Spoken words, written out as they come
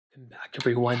Back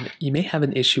everyone, you may have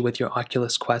an issue with your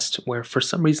Oculus Quest where for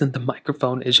some reason the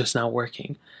microphone is just not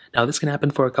working. Now this can happen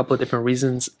for a couple of different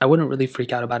reasons. I wouldn't really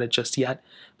freak out about it just yet,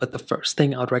 but the first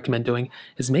thing I would recommend doing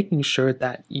is making sure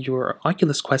that your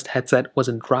Oculus Quest headset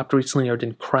wasn't dropped recently or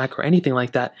didn't crack or anything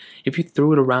like that. If you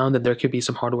threw it around, then there could be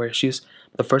some hardware issues.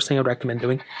 The first thing I would recommend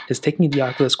doing is taking the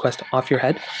Oculus Quest off your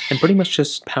head and pretty much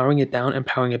just powering it down and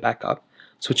powering it back up.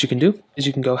 So what you can do is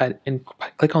you can go ahead and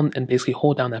click on and basically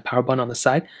hold down that power button on the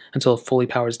side until it fully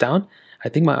powers down. I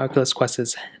think my Oculus Quest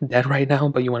is dead right now,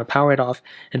 but you want to power it off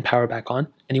and power it back on,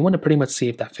 and you want to pretty much see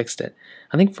if that fixed it.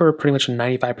 I think for pretty much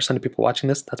 95% of people watching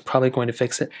this, that's probably going to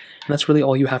fix it, and that's really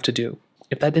all you have to do.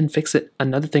 If that didn't fix it,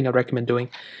 another thing I'd recommend doing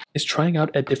is trying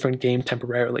out a different game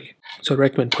temporarily. So I'd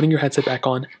recommend putting your headset back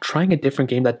on, trying a different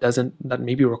game that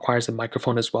maybe requires a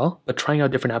microphone as well, but trying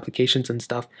out different applications and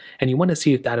stuff, and you want to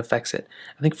see if that affects it.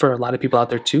 I think for a lot of people out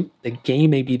there too, the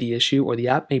game may be the issue or the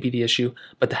app may be the issue,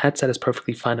 but the headset is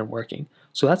perfectly fine and working.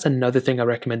 So that's another thing I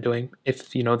recommend doing.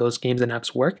 If those games and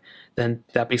apps work, then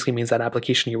that basically means that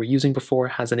application you were using before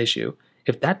has an issue.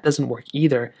 If that doesn't work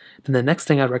either, then the next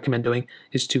thing I'd recommend doing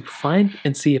is to find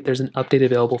and see if there's an update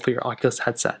available for your Oculus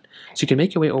headset. So you can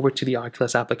make your way over to the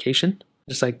Oculus application,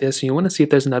 just like this, and you want to see if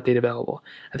there's an update available.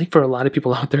 I think for a lot of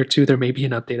people out there too, there may be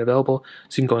an update available.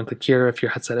 So you can go and click here if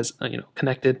your headset is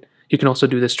connected. You can also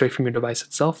do this straight from your device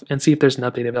itself and see if there's an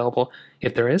update available.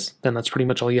 If there is, then that's pretty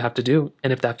much all you have to do.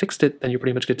 And if that fixed it, then you're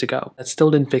pretty much good to go. If that still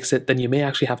didn't fix it, then you may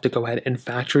actually have to go ahead and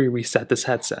factory reset this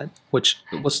headset, which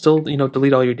will still,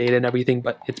 delete all your data and everything,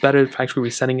 but it's better factory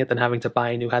resetting it than having to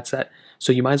buy a new headset.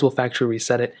 So you might as well factory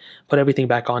reset it, put everything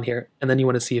back on here, and then you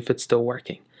want to see if it's still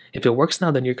working. If it works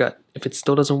now, then you're good. If it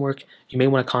still doesn't work, you may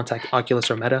want to contact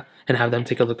Oculus or Meta and have them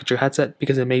take a look at your headset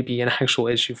because it may be an actual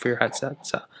issue for your headset.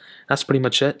 So that's pretty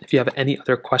much it. If you have any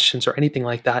other questions or anything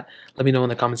like that, let me know in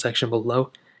the comment section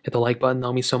below. Hit the like button,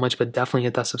 that'll mean so much, but definitely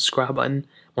hit that subscribe button.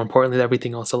 More importantly than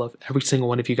everything else, I love every single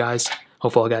one of you guys.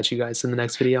 Hopefully I'll catch you guys in the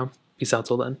next video. Peace out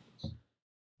till then.